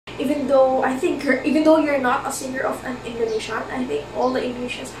even though you're not a singer of an Indonesian, I think all the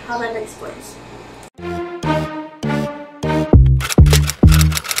Indonesians have a nice voice.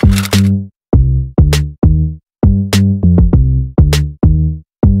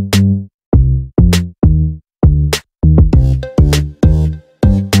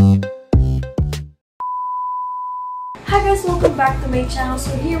 Hi guys, welcome back to my channel.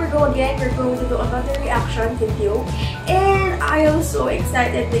 So here we go again. We're going to do another reaction video, and I am so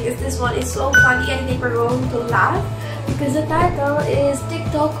excited because this one is so funny. I think we're going to laugh because the title is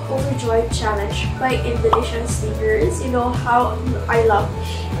TikTok Overjoyed Challenge by Indonesian singers. You know how I love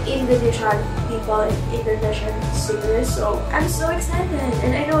Indonesian people, Indonesian singers. So I'm so excited,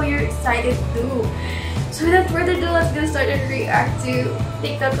 and I know you're excited too. So without further ado, let's get started and react to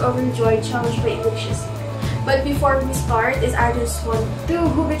TikTok Overjoyed Challenge by Indonesian singers. But before we start, I just want to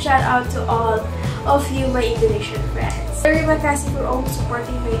give a shout out to all of you, my Indonesian friends. Terima kasih for always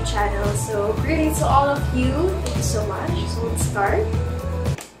supporting my channel. So greetings to all of you. Thank you so much. So let's start.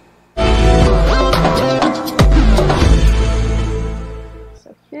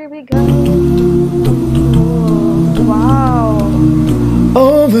 So here we go. Wow.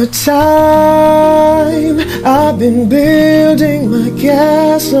 Over time, I've been building my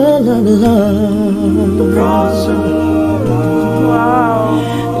castle of love.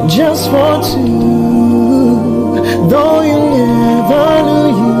 Wow. Just for two, though you never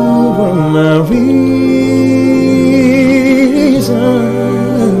knew you were my reason.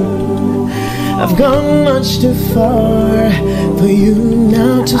 I've gone much too far for you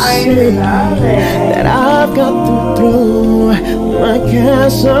now to say that I've got to throw my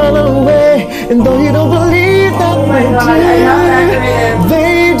castle away. And though you don't believe that, my dear,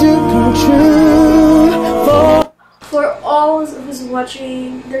 they do come true. For all who's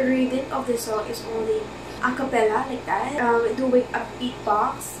watching, the rhythm of the song is only a cappella, like that, doing a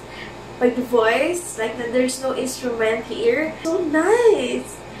beatbox by the voice, like that. There's no instrument here. So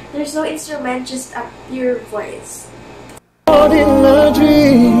nice. There's no instrument, just a pure voice. Did my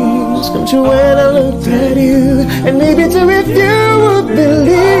dreams come true when I looked at you? And maybe too, if you would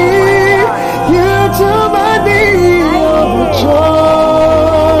believe, you too might be overjoyed,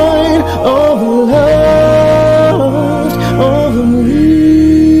 overloved, over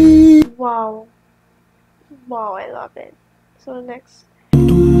me. Wow. Wow, I love it. So next. You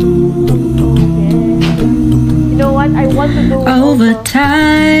know what? I want to do over time.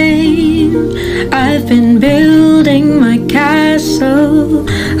 I've been building my castle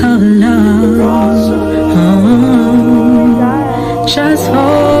of love, just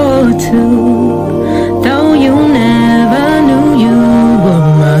for two. Though you never knew you were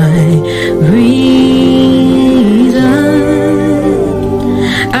my reason,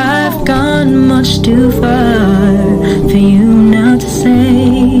 I've gone much too far for you now to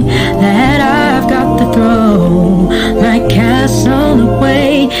say that I've got to throw my castle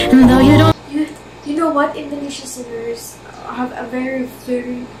away. And though you don't, you know what, Indonesian singers have a very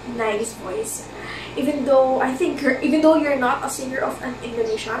nice voice. Even though you're not a singer of an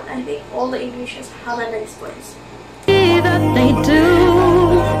Indonesian, I think all the Indonesians have a nice voice. that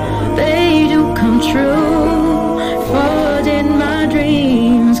they do come true. For did my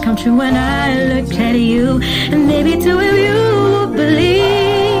dreams come true when I look at you? And maybe too if you would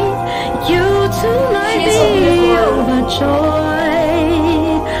believe, you too might be overjoyed,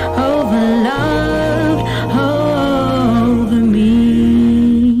 overloved, over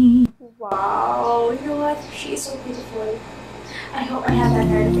me. Wow, you know what? She is so beautiful. I hope I have that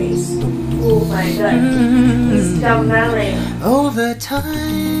kind of face. Oh my god. It's Gamaliel. Over time,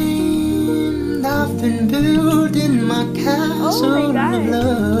 I've been building my castle of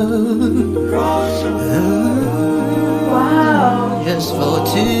love. Wow. Just for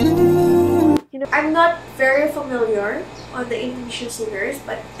two. You know, I'm not very familiar on the Indonesian singers,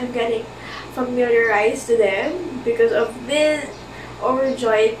 but I'm getting familiarized to them because of this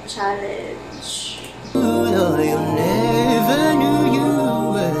Overjoyed Challenge. Oh, you never knew you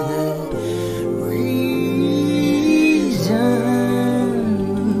were the reason.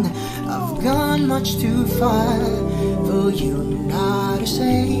 I've gone much too far for you now to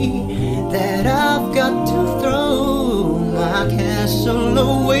say that I've got to throw my castle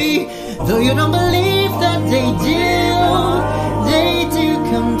away. Though you don't believe that they do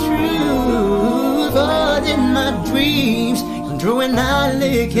come true. But in my dreams come true when I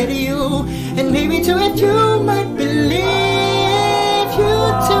look at you. And maybe too if you might believe,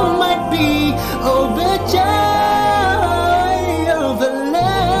 you too might be overjoyed,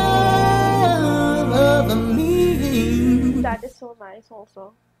 overloved, over me. That is so nice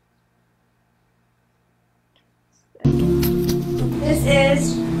also. This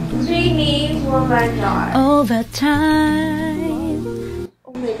is Oh my god. over time.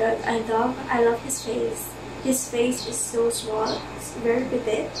 Oh my god, I love his face. His face is so small. It's very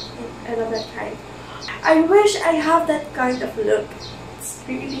petite. I love that kind. I wish I have that kind of look. It's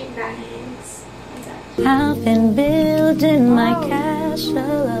really nice. I've been building my castle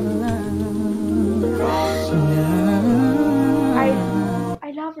of love.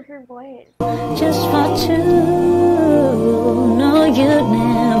 I love her voice. Just for two. No, you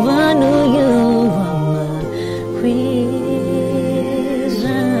never knew you were my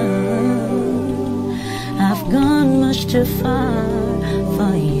reason. I've gone much too far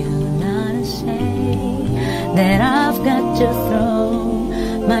for you not to say that I've got to throw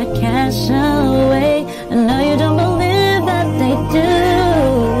my castle away. And now you don't believe that they do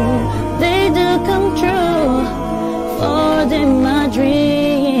come true. For then my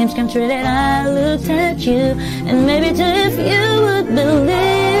dreams come true, that I looked at you, and maybe too if you would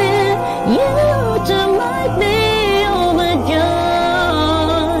believe, you too might be overjoyed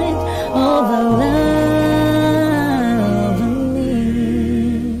over loving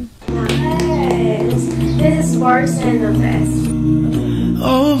me. Nice. This is Barsena Bestandhi.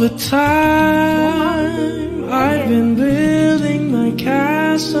 Over time, I've been building my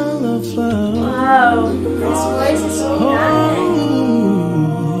castle of love. Wow, this voice is so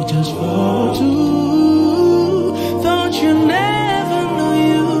nice. Just for two. Thought you never knew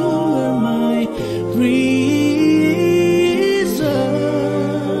you were my reason.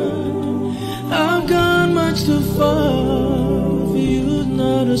 I've gone much too far for you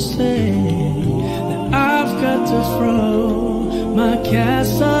not to say that I've got to throw my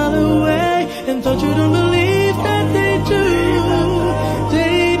castle away. And thought you don't believe that they do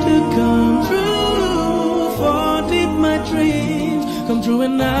come true. For did my dreams come true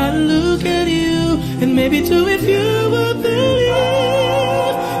when I look at you, and maybe too if you would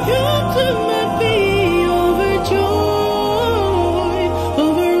believe, you too might be overjoyed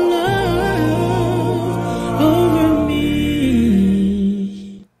over love, over me.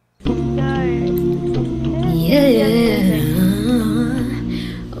 Yeah,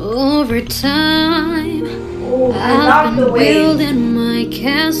 over time, Oh, I love I've the been wave. building my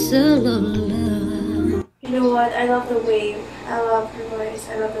castle of love. You know what? I love the wave. I love her voice.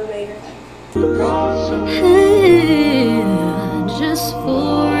 I love the wave. Hey, just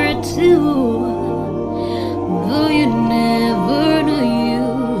for two. Though you never knew you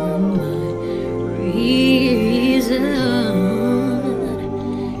were my reason.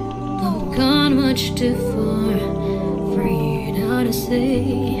 I've gone much too far for you now to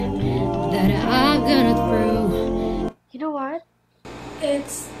say that I've got it through. You know what?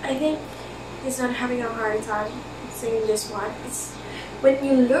 I think he's not having a hard time singing this one. It's when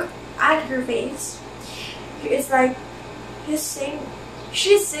you look at her face, it's like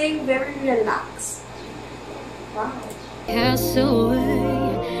she's saying very relaxed. Wow. Pass away,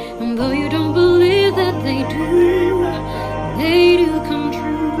 and though you don't believe that they do come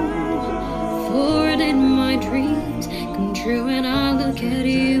true. For then my dreams come true, and I look at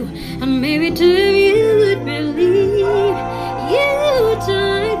you, and maybe too you would believe, you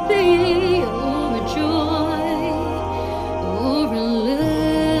might be overjoyed over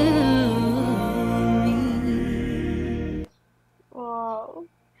loving me. Wow.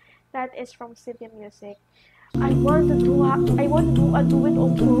 That is from Sivia Music. I want to do a duet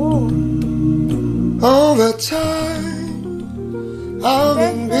also. Over time, I've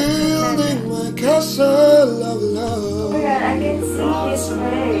been building my castle of love. Oh my god, I can see his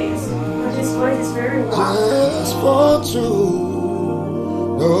face. But his voice is very loud. Just for two.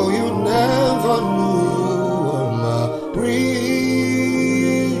 No, you never knew you were my reason.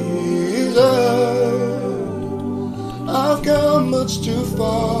 I've gone much too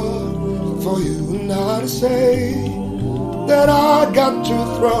far for you not to say that I got to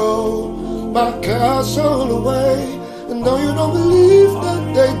throw my castle away. And though you don't believe that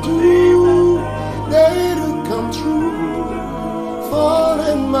they do come true. For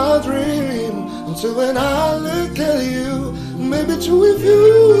in my dream, until when I look at you, maybe too if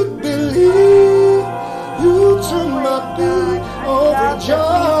you would believe, you too might be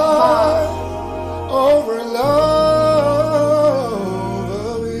overjoyed over love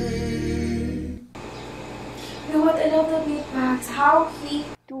me. You know what? I love the beatbox. How he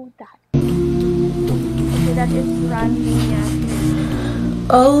do that. Okay, that is Rahmania.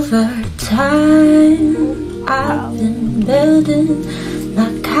 Over time, I've been building my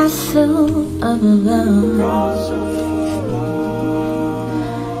castle of love.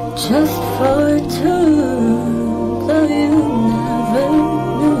 Just for two, though you never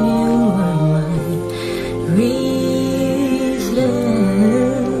knew you were my reason.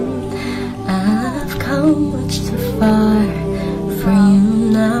 much too far for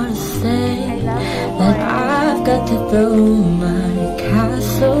you now to say that I've got to throw my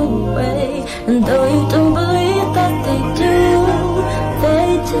castle away. And though you don't believe that they do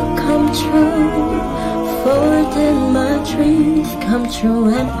come true. For did my dreams come true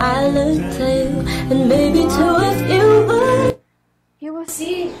when I looked at you? And maybe too if you would. You will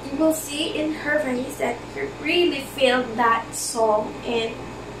see in her face that you really feel that song, and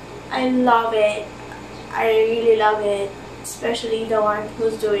I love it. I really love it, especially the one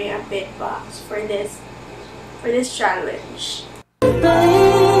who's doing a beatbox for this challenge.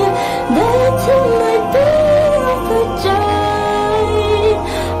 That you might be overjoyed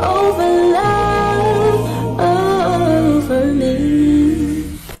over love over me.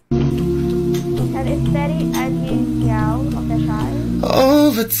 And it's very unusual of the time.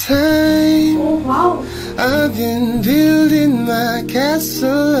 Over time, Oh wow! I've been building my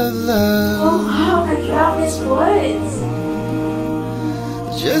castle of love. Oh wow! I love his voice.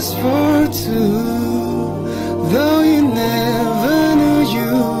 Just for two, though you never knew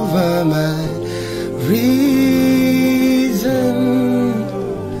you were my reason.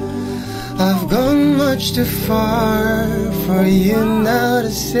 I've gone much too far for you now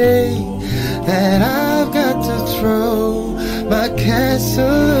to say that I've got to throw my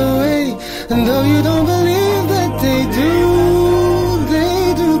castle away. And though you don't believe that they do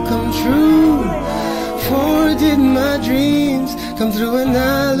come true. For did my dreams come through when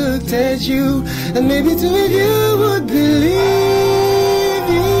I looked at you? And maybe too if you would believe,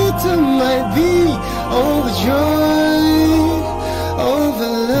 you too might be overjoyed,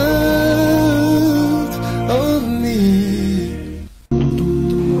 overloved, over me.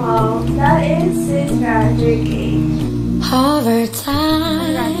 Wow, that is Sisca JKT48. Over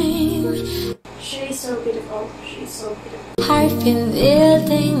time, She's so beautiful. She's so beautiful. I've been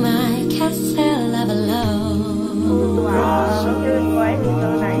building my castle of love. Wow, your voice is so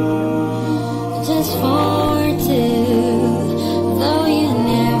nice. Just for two, though you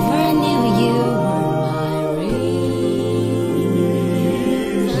never knew you were my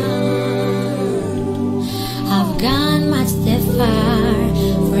reason. I've gone much too far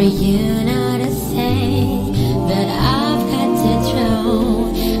for you now to say that I've got to throw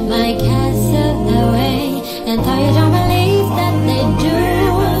my castle away. And though you don't believe that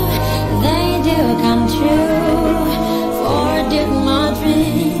they do come true. For did my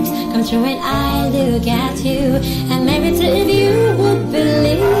dreams come true when I look at you? And maybe too if you would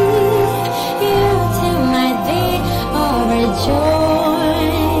believe, you too might be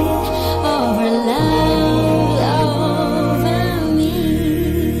overjoyed, over love, over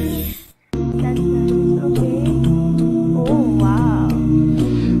me. That's nice, okay. Oh, wow.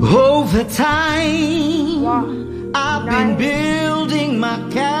 Over time, Wow. I've been building my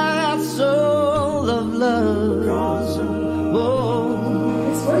castle of love. Whoa.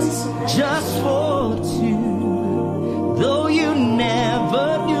 His voice is so nice. Just for two, though you never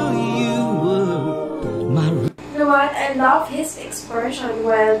knew you were my You know what? I love his expression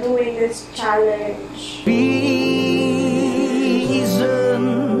while doing this challenge.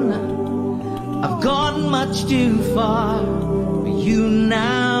 reason. I've gone much too far for you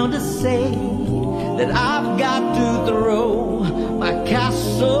now to say that I've got to throw my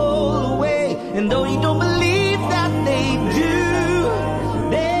castle away. And though you don't believe that they do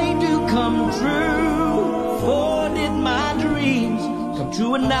come true. For did my dreams come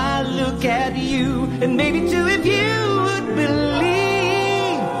true when I look at you? And maybe too if you would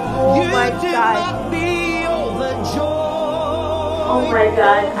believe, Oh you my too God. might be overjoyed. Oh my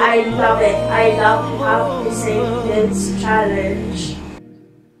god, I love it. I love how he sang this challenge.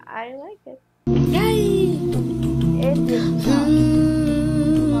 I like it. Yay! It is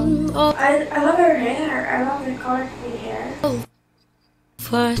Oh, I love her hair. I love the color of the hair.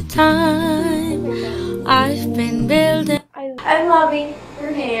 for time, I've been building I'm loving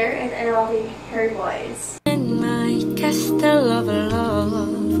her hair and I'm loving her voice. my castle of love.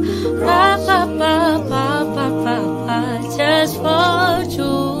 Ba, ba, ba, ba, ba, ba, ba, just for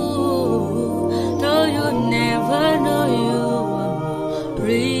you. Though you never know you were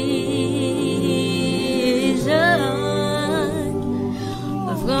reason.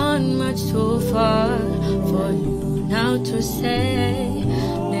 I've gone much too far for you now to say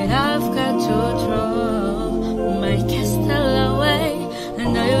that I've got to throw my castle away. And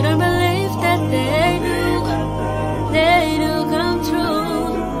now you don't believe that they do come true.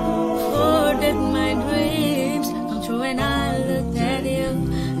 For that my dreams come true when I looked at you.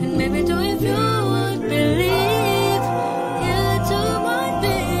 And maybe too if you would believe, you too might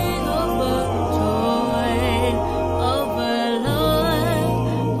be overjoyed,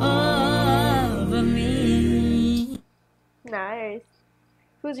 overloyed, over me.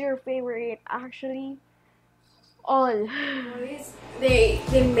 Who's your favorite? Actually, all. They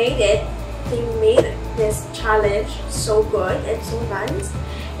made it. They made this challenge so good and so nice,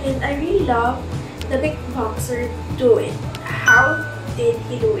 and I really love the big boxer do it. How did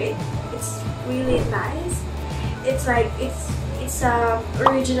he do it? It's really nice. It's like it's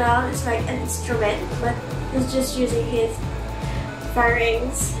original. It's like an instrument, but he's just using his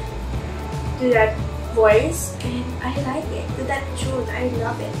pharynx to that voice, and I like it. To that tune, I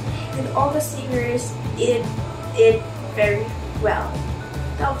love it, and all the singers did very well.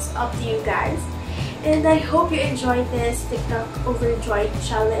 Thumbs up to you guys, and I hope you enjoyed this TikTok Overjoyed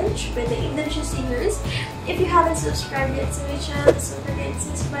challenge with the Indonesian singers. If you haven't subscribed yet to my channel, don't forget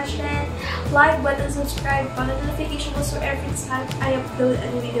to smash that like button, subscribe, on the notification bell so every time I upload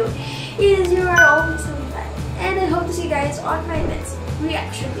a new video, you are always notified. And I hope to see you guys on my next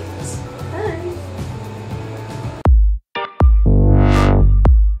reaction videos. Bye!